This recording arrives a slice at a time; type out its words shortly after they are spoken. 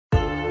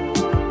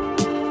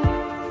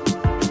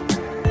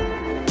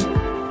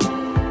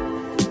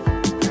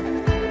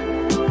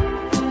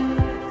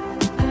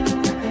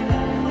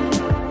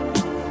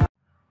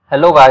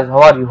Hello guys,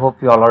 how are you?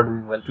 Hope you all are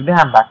doing well. Today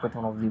I am back with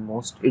one of the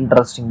most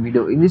interesting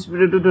video. In this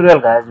video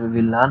tutorial guys, we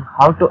will learn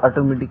how to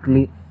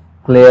automatically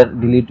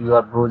delete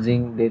your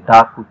browsing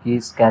data,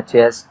 cookies,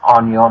 caches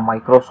on your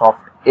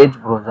Microsoft Edge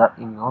browser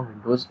in your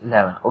Windows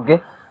 11.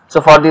 Okay,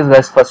 so for this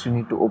guys, first you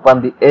need to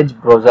open the Edge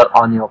browser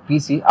on your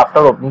PC.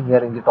 After opening,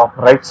 here in the top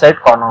right side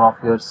corner of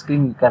your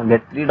screen, you can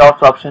get three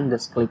dots option.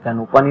 Just click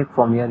and open it.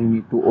 From here you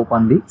need to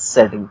open the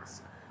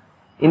settings.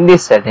 In the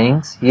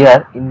settings,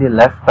 here in the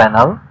left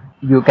panel,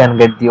 you can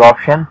get the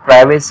option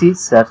privacy,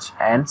 search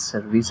and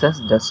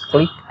services. Just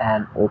click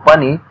and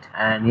open it,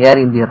 and here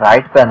in the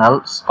right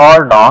panel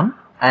scroll down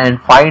and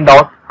find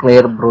out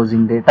clear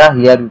browsing data.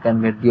 Here you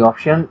can get the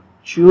option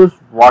choose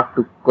what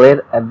to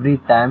clear every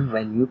time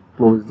when you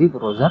close the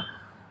browser.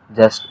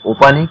 Just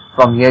open it.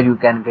 From here you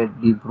can get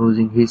the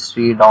browsing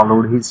history,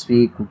 download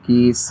history,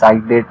 cookies,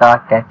 site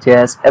data,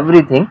 caches,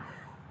 everything.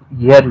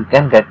 Here you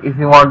can get. If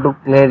you want to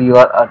clear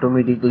your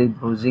automatically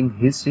browsing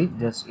history,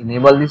 just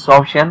enable this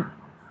option.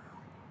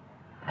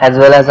 As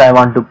well as I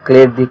want to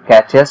clear the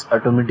caches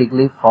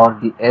automatically for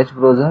the Edge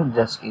browser,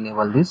 just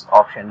enable this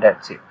option.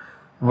 That's it.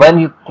 When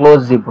you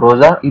close the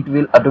browser, it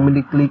will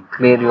automatically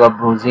clear your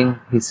browsing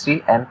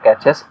history and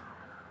caches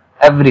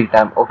every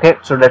time. Okay,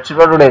 so that's it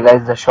for today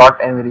guys. The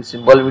short and very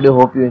simple video.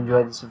 Hope you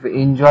enjoy this. If you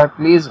enjoy,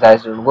 please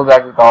guys don't go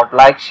back without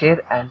like,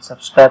 share and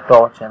subscribe to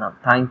our channel.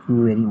 Thank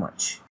you very much.